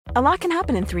A lot can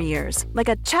happen in 3 years, like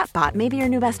a chatbot may be your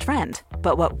new best friend.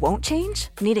 But what won't change?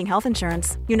 Needing health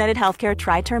insurance. United Healthcare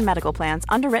Tri-Term Medical Plans,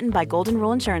 underwritten by Golden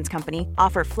Rule Insurance Company,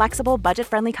 offer flexible,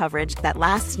 budget-friendly coverage that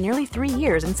lasts nearly 3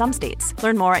 years in some states.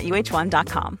 Learn more at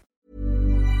uh1.com.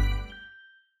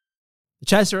 The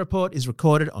Chaser Report is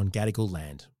recorded on Gadigal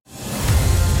land.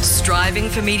 Striving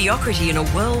for mediocrity in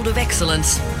a world of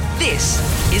excellence. This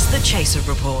is the Chaser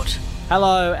Report.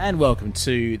 Hello and welcome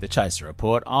to the Chaser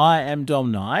Report. I am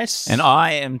Dom Nice. And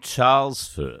I am Charles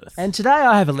Firth. And today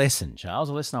I have a lesson, Charles,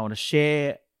 a lesson I want to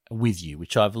share with you,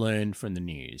 which I've learned from the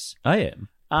news. I am.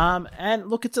 And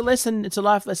look, it's a lesson, it's a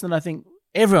life lesson that I think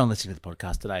everyone listening to the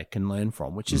podcast today can learn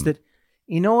from, which is that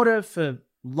in order for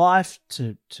life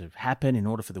to happen, in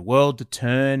order for the world to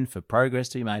turn, for progress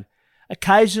to be made,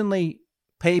 occasionally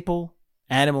people,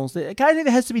 animals, occasionally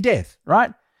there has to be death,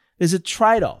 right? There's a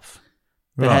trade-off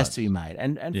that has to be made.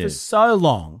 And for so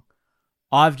long,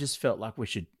 I've just felt like we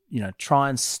should, try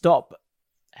and stop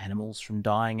animals from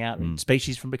dying out,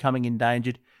 species from becoming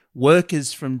endangered,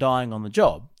 workers from dying on the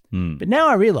job. But now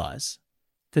I realise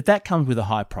that comes with a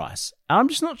high price. I'm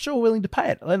just not sure we're willing to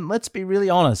pay it. Let's be really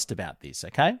honest about this,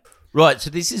 okay? Right, so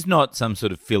this is not some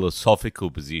sort of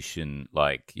philosophical position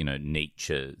like,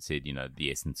 Nietzsche said, the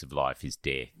essence of life is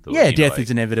death. Or, death is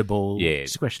inevitable. Yeah,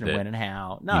 it's a question of when and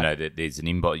how. No. That there's an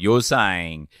embodiment. You're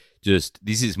saying just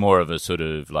this is more of a sort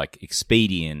of like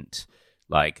expedient,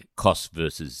 like cost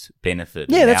versus benefit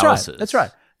analysis. That's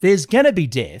right. There's going to be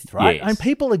death, right? Yes. And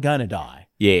people are going to die.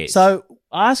 Yes. So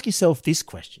ask yourself this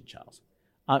question, Charles.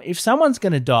 If someone's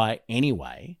going to die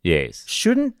anyway,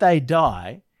 shouldn't they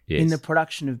die in the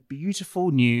production of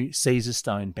beautiful new Caesar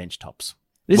stone bench tops?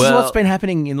 This is what's been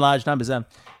happening in large numbers.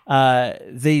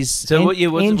 These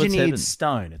engineered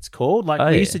stone, it's called.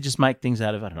 We used to just make things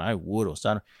out of, wood or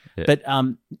stone. Yeah. But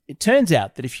it turns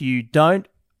out that if you don't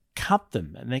cut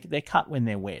them, and they're cut when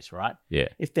they're wet, right? Yeah.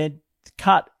 If they're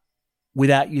cut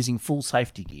without using full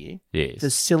safety gear, the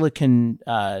silicon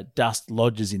dust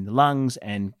lodges in the lungs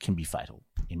and can be fatal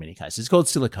in many cases. It's called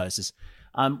silicosis.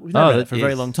 We've known about it for a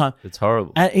very long time. It's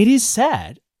horrible. And it is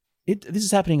sad. This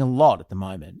is happening a lot at the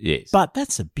moment. Yes. But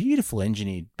that's a beautiful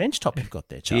engineered bench top you've got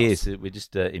there, Charles. Yes, we're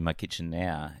just in my kitchen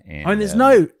now. And, there's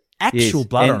no actual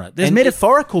blood on it. There's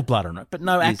metaphorical blood on it, but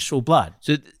no actual blood.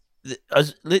 So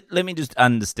let me just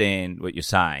understand what you're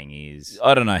saying is,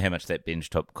 I don't know how much that bench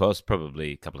top costs,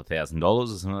 probably a couple of $1,000s or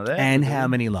something like that. And how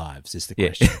many lives is the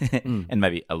question. And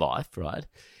maybe a life, right?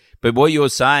 But what you're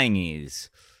saying is,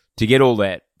 to get all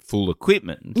that full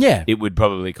equipment, it would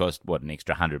probably cost, an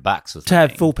extra $100 or something? To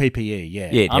have full PPE,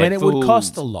 it would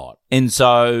cost a lot. And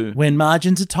so... when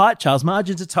margins are tight, Charles,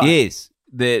 margins are tight. Yes,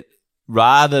 that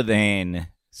rather than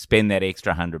spend that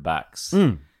extra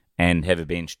 $100 and have a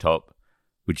bench top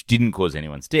which didn't cause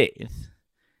anyone's death,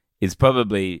 it's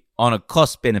probably, on a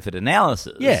cost-benefit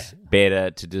analysis, better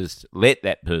to just let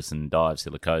that person die of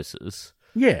silicosis.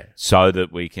 Yeah. So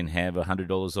that we can have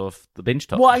 $100 off the bench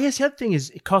top. Well, I guess the other thing is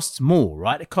it costs more,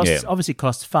 right? It obviously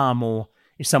costs far more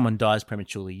if someone dies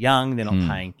prematurely young. They're not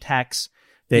paying tax.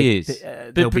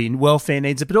 There'll be welfare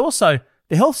needs, but also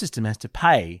the health system has to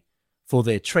pay for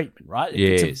their treatment, right?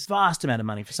 It's a vast amount of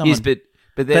money for someone. Yes,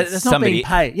 but that's not being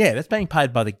paid. Yeah, that's being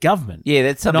paid by the government. Yeah,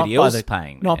 that's somebody else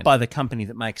paying. Not by the company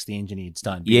that makes the engineered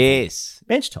stone. Yes.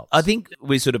 Bench tops. I think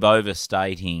we're sort of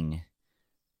overstating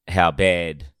how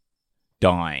bad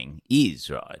dying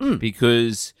is, right?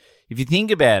 Because if you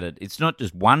think about it, it's not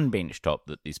just one bench top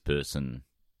that this person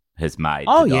has made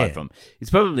to die from. It's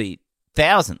probably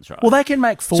thousands, right? Well, they can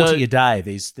make 40 a day,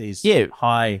 these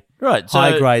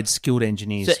high-grade skilled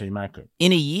engineers who make it.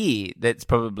 In a year, that's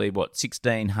probably,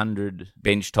 1,600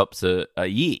 bench tops a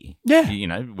year?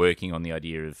 Yeah. Working on the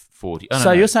idea of 40.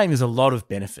 So you're saying there's a lot of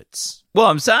benefits? Well,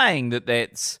 I'm saying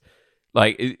that's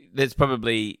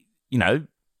probably,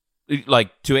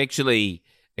 to actually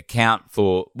account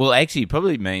for, it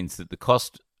probably means that the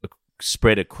cost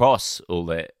spread across all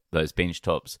those bench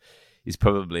tops is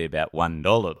probably about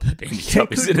 $1 per bench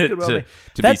top, isn't it?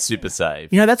 To be super safe.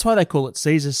 That's why they call it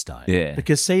Caesar stone. Yeah.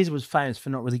 Because Caesar was famous for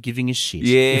not really giving a shit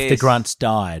if the grunts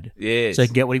died. Yes. So he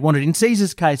can get what he wanted. In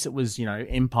Caesar's case, it was,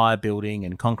 empire building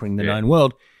and conquering the known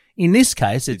world. In this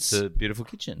case, it's a beautiful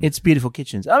kitchen. It's beautiful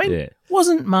kitchens. I mean,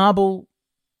 wasn't marble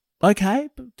okay?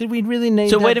 But did we really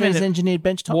need these engineered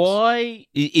bench tops? Why?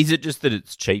 Is it just that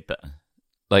it's cheaper?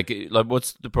 Like,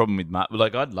 what's the problem with marble?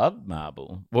 I'd love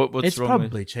marble. What's it's wrong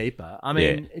probably cheaper. I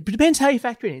mean, it depends how you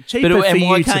factor in it. Cheaper and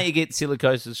why can't you get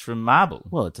silicosis from marble?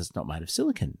 Well, it's not made of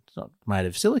silicon. It's not made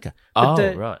of silica.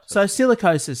 Right. So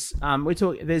silicosis,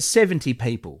 there's 70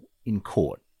 people in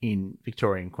court in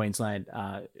Victoria and Queensland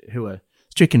who are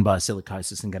stricken by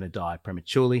silicosis and going to die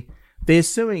prematurely. They're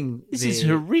suing This their is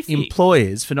horrific.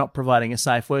 employers for not providing a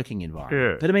safe working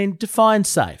environment. Yeah. But I mean, define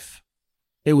safe.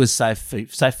 It was safe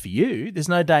for you. There's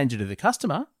no danger to the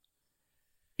customer.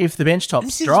 If the bench top's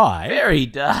This is dry, very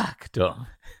dark, Dom.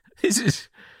 This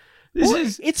well,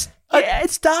 is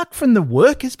it's dark from the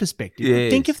worker's perspective. Yes.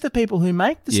 Think of the people who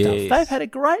make the stuff. Yes. They've had a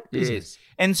great business. Yes.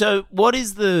 And so,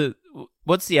 what's the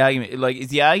argument? Like, is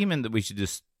the argument that we should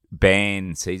just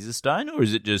ban Caesarstone, or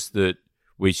is it just that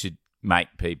we should make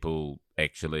people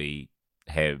actually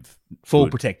have Full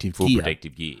good- protective full gear.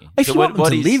 protective gear? If So you want them what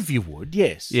to is- live, you would,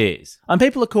 yes. yes, And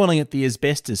people are calling it the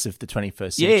asbestos of the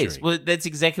 21st century. yes. Well, that's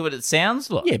exactly what it sounds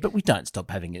like. Yeah, but we don't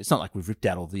stop having it. It's not like we've ripped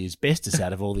out all the asbestos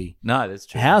out of all the No, that's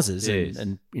true. houses Yes.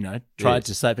 and tried Yes.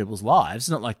 to save people's lives. It's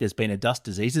not like there's been a dust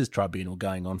diseases tribunal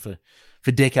going on for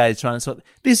decades trying to sort.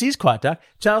 This is quite dark,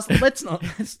 Charles. Let's not.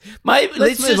 Maybe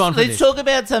Let's move on from let's this. talk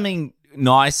about something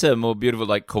nicer, more beautiful,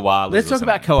 like koalas. Let's or talk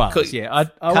about something. koalas. Yeah, I want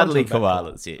to cuddly talk about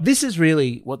koalas. Yeah. This is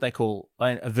really what they call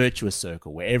a virtuous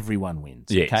circle where everyone wins.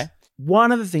 Yes. Okay.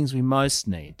 One of the things we most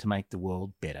need to make the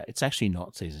world better, it's actually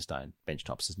not Caesarstone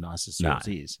benchtops as nice as yours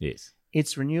is. Yes.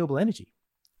 It's renewable energy.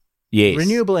 Yes.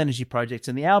 Renewable energy projects,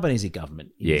 and the Albanese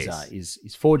government Yes. is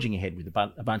forging ahead with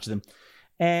a bunch of them.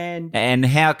 And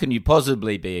how can you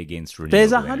possibly be against renewable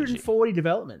There's energy? 140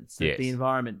 developments that Yes.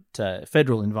 the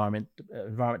federal environment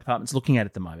department's looking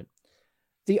at the moment.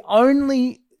 The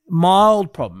only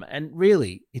mild problem, and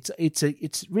really it's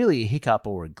really a hiccup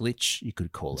or a glitch, you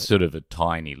could call it, Sort of a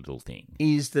tiny little thing.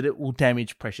 is that it will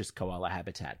damage precious koala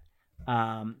habitat.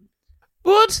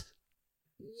 What?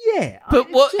 Yeah,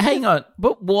 But what? Hang on.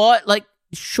 But what? Like,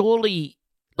 surely,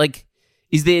 like,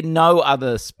 is there no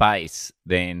other space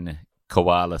than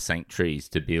koala sanctuaries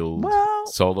to build Well,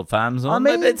 solar farms on? I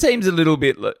mean- that seems a little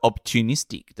bit like,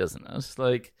 opportunistic, doesn't it?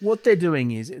 Like, What they're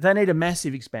doing is they need a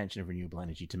massive expansion of renewable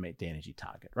energy to meet the energy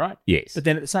target, right? yes, But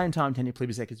then at the same time, Tanya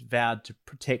Plibersek has vowed to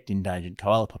protect endangered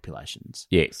koala populations.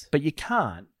 yes, But you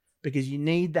can't because you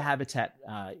need the habitat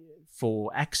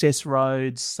for access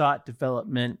roads, site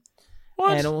development,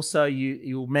 What? and also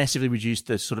you'll massively reduce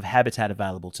the sort of habitat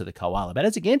available to the koala. But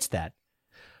as against that,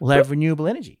 we'll have renewable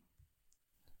energy.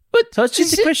 But So it's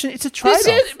just is a it- question. It's a is trade-off.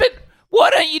 it- But why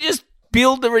don't you just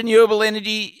build the renewable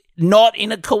energy not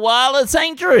in a koala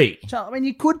sanctuary? I mean,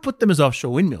 you could put them as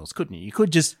offshore windmills, couldn't you? You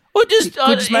could just Or just, you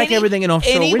could just make everything an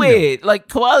offshore anywhere. windmill. Like,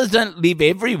 koalas don't live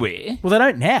everywhere. Well, they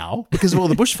don't now because of all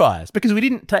the bushfires. Because we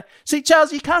didn't take. See,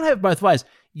 Charles, you can't have it both ways.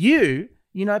 You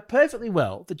know perfectly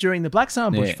well that during the Black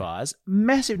Summer Yeah. bushfires,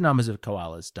 massive numbers of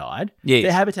koalas died. Yes.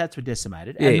 Their habitats were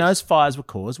decimated, Yes. and those fires were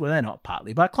caused, were they not,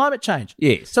 partly by climate change.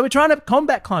 Yes. So we're trying to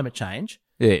combat climate change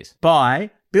Yes. by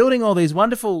building all these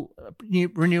wonderful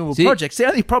new renewable See- projects. The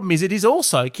only problem is it is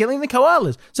also killing the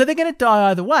koalas. So they're going to die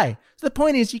either way. So the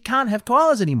point is you can't have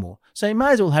koalas anymore. So you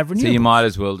may as well have renewables. So you might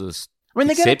as well just. I mean,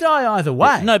 they're going to accept- die either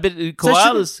way. No, but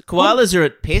koalas are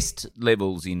at pest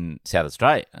levels in South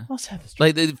Australia. What's that?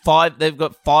 Australia? Like they've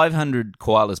got 500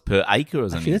 koalas per acre or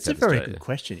something. Actually, that's in a South very Australia. good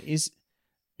question.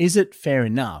 Is it fair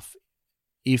enough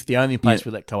if the only place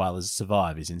we let koalas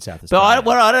survive is in South But Australia?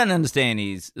 what I don't understand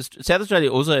is South Australia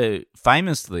also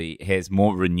famously has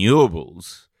more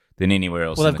renewables than anywhere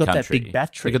else Well, in they've the got that country. big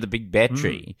battery. They've got the big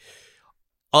battery.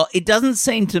 It doesn't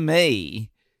seem to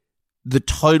me the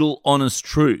total honest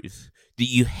truth that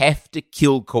you have to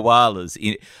kill koalas.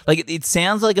 It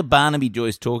sounds like a Barnaby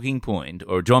Joyce talking point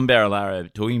or a John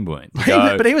Barilaro talking point. to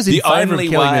go, But he was in "The favour of only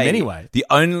killing them way- anyway." The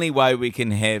only way we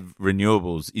can have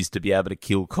renewables is to be able to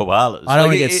kill koalas. I don't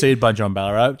want to Like, get sued by John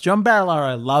Barilaro. John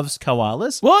Barilaro loves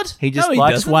koalas. What? He just No, he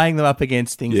likes doesn't. weighing them up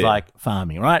against things Yeah. like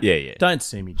farming, right? Yeah, yeah. Don't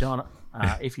sue me, John.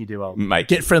 If you do, I'll Mate.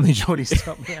 get friendly Geordies to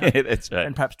help me out. Yeah, that's right.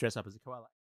 And perhaps dress up as a koala.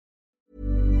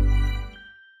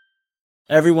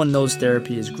 Everyone knows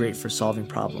therapy is great for solving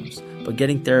problems, but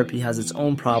getting therapy has its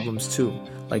own problems too,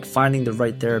 like finding the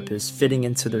right therapist, fitting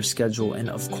into their schedule, and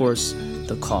of course,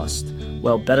 the cost.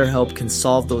 Well, BetterHelp can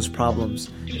solve those problems.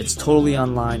 It's totally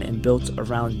online and built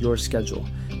around your schedule.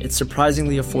 It's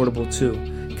surprisingly affordable too.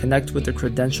 Connect with a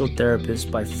credentialed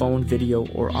therapist by phone, video,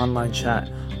 or online chat,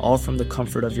 all from the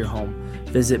comfort of your home.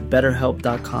 Visit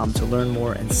BetterHelp.com to learn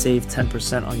more and save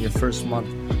 10% on your first month.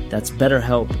 That's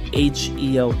BetterHelp,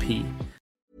 H-E-L-P.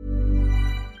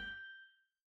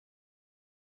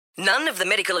 None of the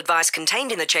medical advice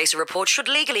contained in the Chaser Report should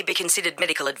legally be considered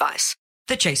medical advice.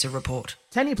 The Chaser Report.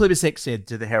 Tanya Plibersek said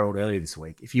to the Herald earlier this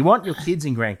week, if you want your kids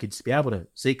and grandkids to be able to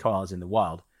see koalas in the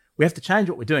wild, we have to change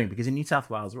what we're doing because in New South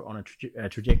Wales we're on a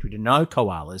trajectory to no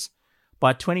koalas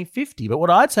by 2050. But what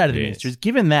I'd say to the Yes. minister is,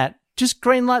 given that, just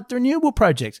greenlight the renewable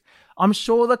projects. I'm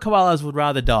sure the koalas would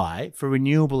rather die for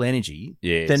renewable energy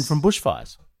Yes. than from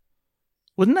bushfires.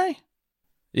 Wouldn't they?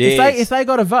 Yes. If they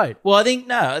got a vote. Well, I think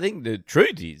the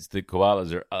truth is that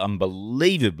koalas are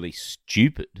unbelievably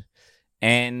stupid,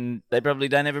 and they probably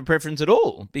don't have a preference at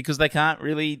all because they can't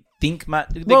really think much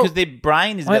because their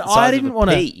brain is about the size of a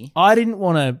pea. I didn't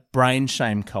want to brain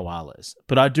shame koalas,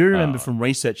 but I do remember from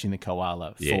researching the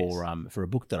koala for a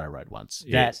book that I wrote once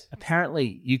that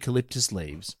apparently eucalyptus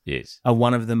leaves are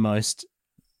one of the most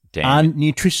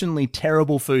nutritionally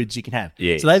terrible foods you can have.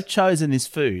 Yes. So they've chosen this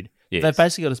food. Yes. They've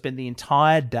basically got to spend the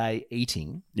entire day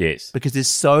eating. Yes. Because there's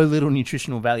so little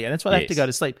nutritional value. And that's why they have to go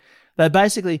to sleep. They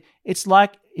basically, it's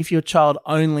like if your child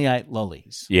only ate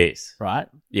lollies. Yes. Right?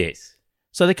 Yes.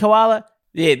 So the koala,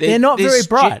 they're not very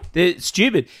bright. They're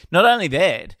stupid. Not only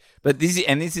that, but this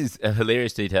is a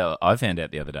hilarious detail I found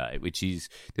out the other day, which is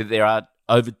that there are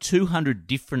over 200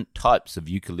 different types of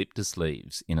eucalyptus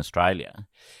leaves in Australia.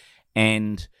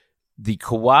 And the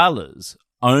koalas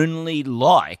only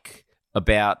like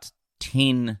about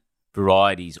 10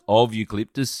 varieties of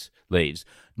eucalyptus leaves.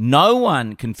 No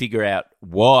one can figure out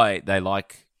why they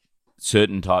like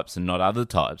certain types and not other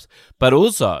types. But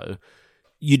also,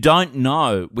 you don't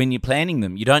know when you're planting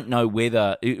them, you don't know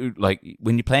whether, like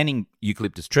when you're planting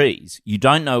eucalyptus trees, you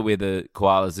don't know whether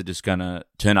koalas are just going to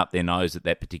turn up their nose at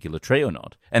that particular tree or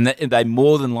not. And they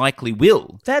more than likely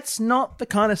will. That's not the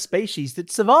kind of species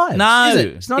that survives. No. Is it?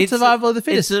 It's not survival of the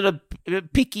fittest. It's sort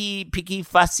of picky,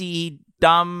 fussy,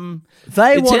 dumb. It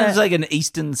sounds like an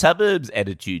eastern suburbs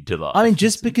attitude to life. I mean,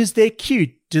 just because they're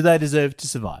cute, do they deserve to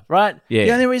survive, right? Yeah.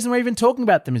 The only reason we're even talking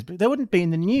about them is they wouldn't be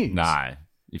in the news. No.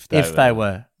 If they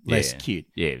were less cute.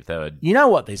 Yeah, if they were. You know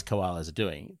what these koalas are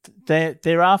doing?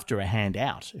 They're after a hand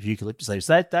out of eucalyptus leaves.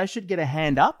 They should get a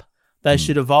hand up. They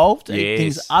should evolve to eat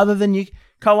things other than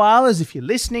koalas. If you're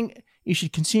listening, you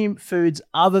should consume foods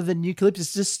other than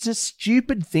eucalyptus. It's just a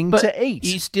stupid thing to eat.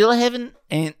 You still haven't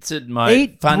answered my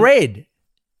eat bread.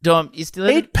 Dom, you still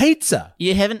eat pizza.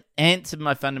 You haven't answered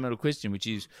my fundamental question, which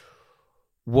is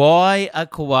why are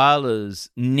koalas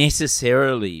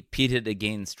necessarily pitted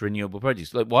against renewable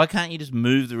projects? Like, why can't you just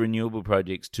move the renewable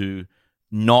projects to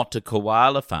not a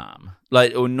koala farm,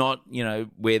 like, or not,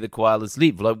 where the koalas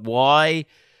live? Like, why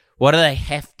do they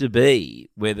have to be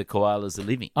where the koalas are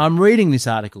living? I'm reading this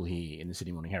article here in the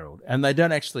Sydney Morning Herald, and they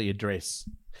don't actually address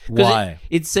why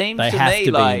it seems they to have me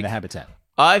to like be in the habitat.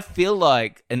 I feel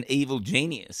like an evil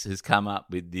genius has come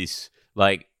up with this,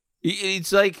 like,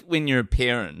 it's like when you're a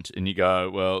parent and you go,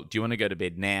 well, do you want to go to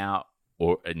bed now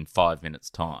or in 5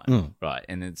 minutes' time? Right.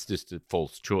 And it's just a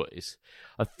false choice.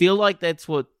 I feel like that's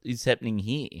what is happening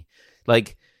here.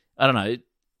 Like, I don't know.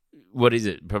 What is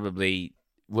it? Probably,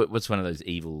 what's one of those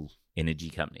evil energy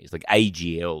companies? Like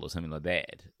AGL or something like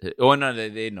that. Oh, no,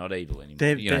 they're not evil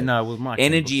anymore.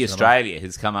 Energy Australia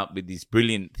has come up with this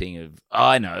brilliant thing of,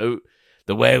 I know,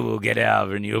 the way we'll get our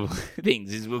renewable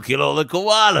things is we'll kill all the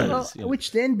koalas. Well,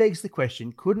 which then begs the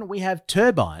question, couldn't we have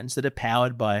turbines that are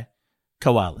powered by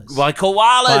koalas? By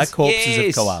koalas. By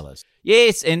corpses of koalas.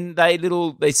 Yes, and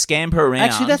they scamper around.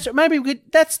 Actually,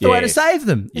 that's the way to save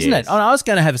them, isn't it? I was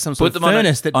going to have some sort of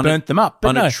furnace that burnt them up.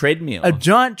 But on a treadmill. A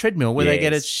giant treadmill where they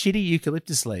get a shitty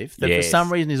eucalyptus leaf that for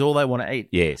some reason is all they want to eat.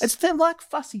 Yes. It's them like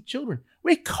fussy children.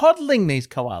 We're coddling these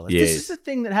koalas. Yes. This is the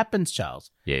thing that happens, Charles.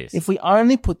 Yes. If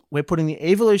we're putting the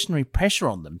evolutionary pressure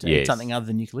on them to eat something other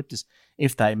than eucalyptus.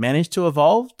 If they manage to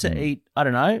evolve to eat, I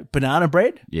don't know, banana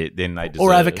bread. Yeah, then they deserve.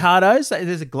 Or avocados.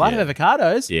 There's a glut of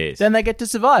avocados. Yes. Then they get to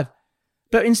survive.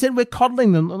 But instead, we're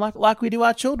coddling them like we do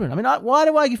our children. I mean, why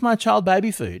do I give my child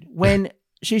baby food when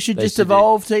she should just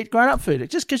evolve to eat grown-up food?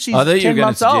 Just because she's 10 months old. I thought you were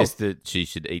going to suggest that she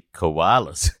should eat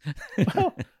koalas.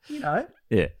 Well,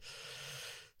 Yeah.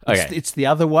 Okay. It's the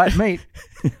other white meat.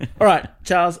 All right,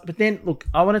 Charles. But then, look,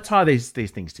 I want to tie these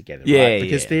things together. Right?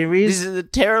 Because there is. This is a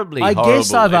terribly I horrible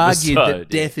guess I've argued episode. that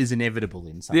death is inevitable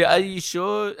in some way. Are way. you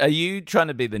sure? Are you trying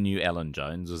to be the new Alan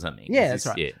Jones or something? Yeah, that's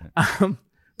right. Yeah.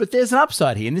 But there's an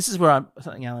upside here, and this is where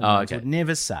something Alan Jones would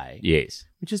never say. Yes.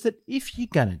 Which is that if you're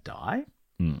going to die,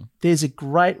 there's a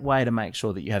great way to make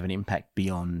sure that you have an impact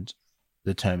beyond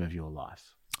the term of your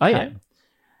life. Oh, yeah.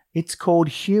 It's called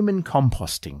human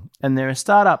composting, and there are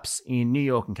startups in New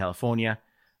York and California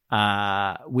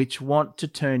which want to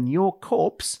turn your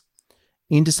corpse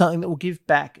into something that will give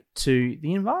back to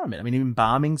the environment. I mean,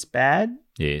 embalming's bad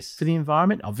for the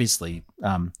environment. Obviously,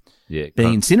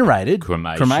 being incinerated,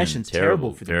 cremation's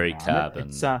terrible for the environment. Very carbon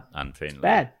it's, unfriendly. It's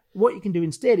bad. What you can do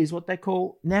instead is what they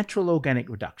call natural organic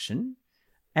reduction,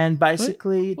 and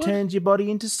basically it turns your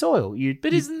body into soil.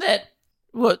 But isn't that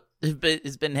what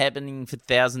has been happening for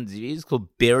thousands of years,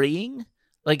 called burying?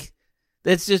 Like,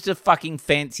 That's just a fucking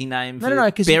fancy name for No,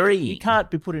 because burying. you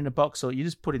can't be put in a box, or you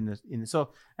just put in the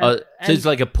soil. So it's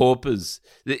like a pauper's.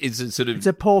 It's a sort of it's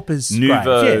a pauper's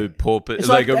nouveau grave. Yeah. pauper. It's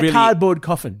like a really cardboard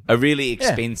coffin. a really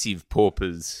expensive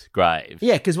pauper's grave.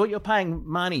 Yeah, because what you're paying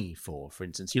money for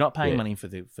instance, you're not paying Yeah. money for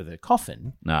the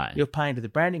coffin. No. You're paying to the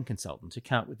branding consultant to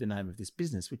come up with the name of this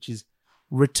business, which is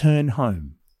Return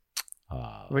Home.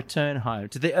 Return Home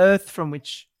to the earth from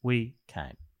which we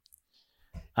came.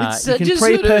 It's You can just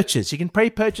sort of- pre-purchase. You can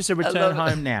pre-purchase a Return love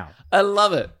it. Home now. I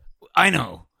love it. I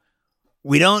know.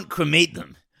 We don't cremate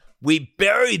them. We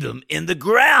bury them in the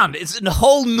ground. It's a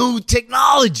whole new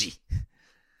technology.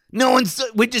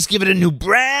 We just give it a new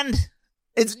brand.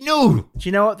 It's new. Do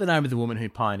you know what the name of the woman who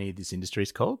pioneered this industry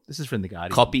is called? This is from The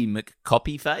Guardian.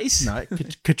 Copy face? No,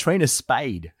 Katrina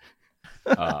Spade.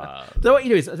 Uh, So what you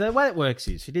do is, the way it works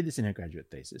is, she did this in her graduate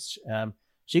thesis.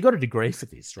 She got a degree for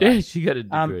this, right? yeah, she got a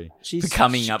degree. She's- for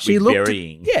coming up she with looked at-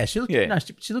 burying. She looked. Yeah. No,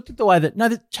 she looked at the way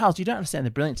that Charles, you don't understand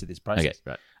the brilliance of this process. Okay,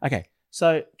 right. Okay,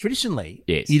 so traditionally,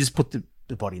 Yes. you just put the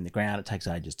body in the ground. It takes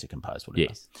ages to compose, whatever.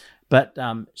 Yes. But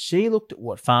she looked at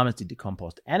what farmers did to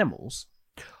compost animals.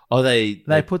 Oh, they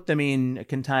They put them in a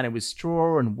container with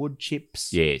straw and wood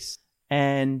chips. yes.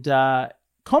 And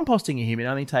composting a human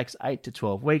only takes 8 to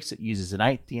 12 weeks. It uses an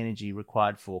eighth the energy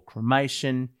required for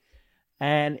cremation,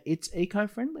 and it's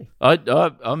eco-friendly.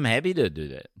 I'm happy to do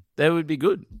that. That would be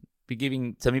good. Be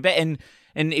giving something back, and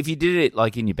if you did it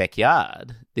like in your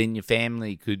backyard, then your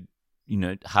family could,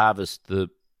 harvest the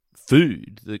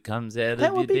food that comes out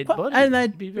That of would your be dead quite, body. and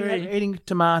they'd be be very eating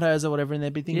tomatoes or whatever, and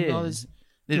they'd be thinking, Yeah. "Oh, there's a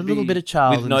It'd little be bit of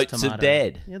Charles with in this notes of tomato."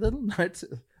 Dad. Yeah, little notes,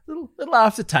 little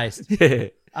aftertaste. Yeah.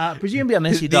 Presumably,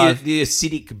 unless you the dive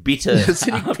acidic bitter,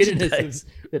 acidic bitterness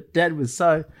that Dad was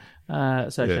so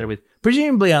associated with.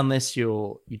 Presumably, unless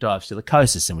you die of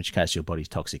silicosis, in which case your body's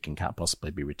toxic and can't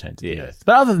possibly be returned to the Yes. earth.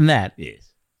 But other than that,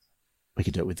 Yes. we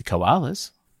could do it with the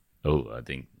koalas. Oh, I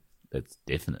think that's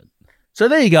definite. So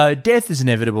there you go. Death is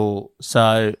inevitable.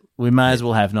 So we may as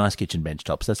well have nice kitchen bench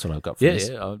tops. That's what I've got for Yeah. this.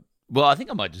 yeah. Well, I think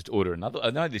I might just order another.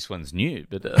 I know this one's new,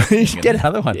 but You should get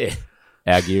another one. Yeah.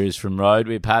 Our gear is from Rode.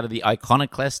 We're part of the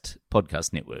Iconoclast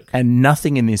podcast network. And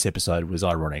nothing in this episode was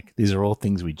ironic. These are all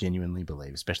things we genuinely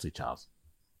believe, especially Charles.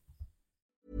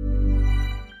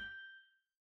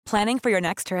 Planning for your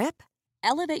next trip?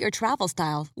 Elevate your travel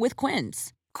style with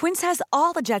Quince. Quince has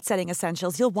all the jet-setting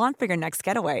essentials you'll want for your next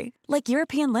getaway, like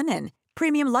European linen,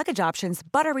 premium luggage options,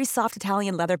 buttery soft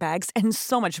Italian leather bags, and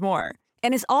so much more.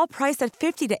 And is all priced at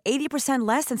 50 to 80%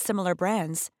 less than similar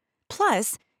brands.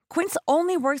 Plus, Quince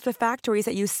only works with factories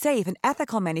that use safe and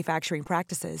ethical manufacturing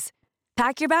practices.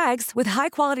 Pack your bags with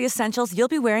high-quality essentials you'll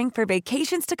be wearing for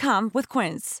vacations to come with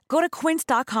Quince. Go to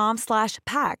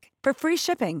quince.com/pack for free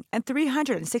shipping and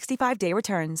 365-day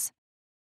returns.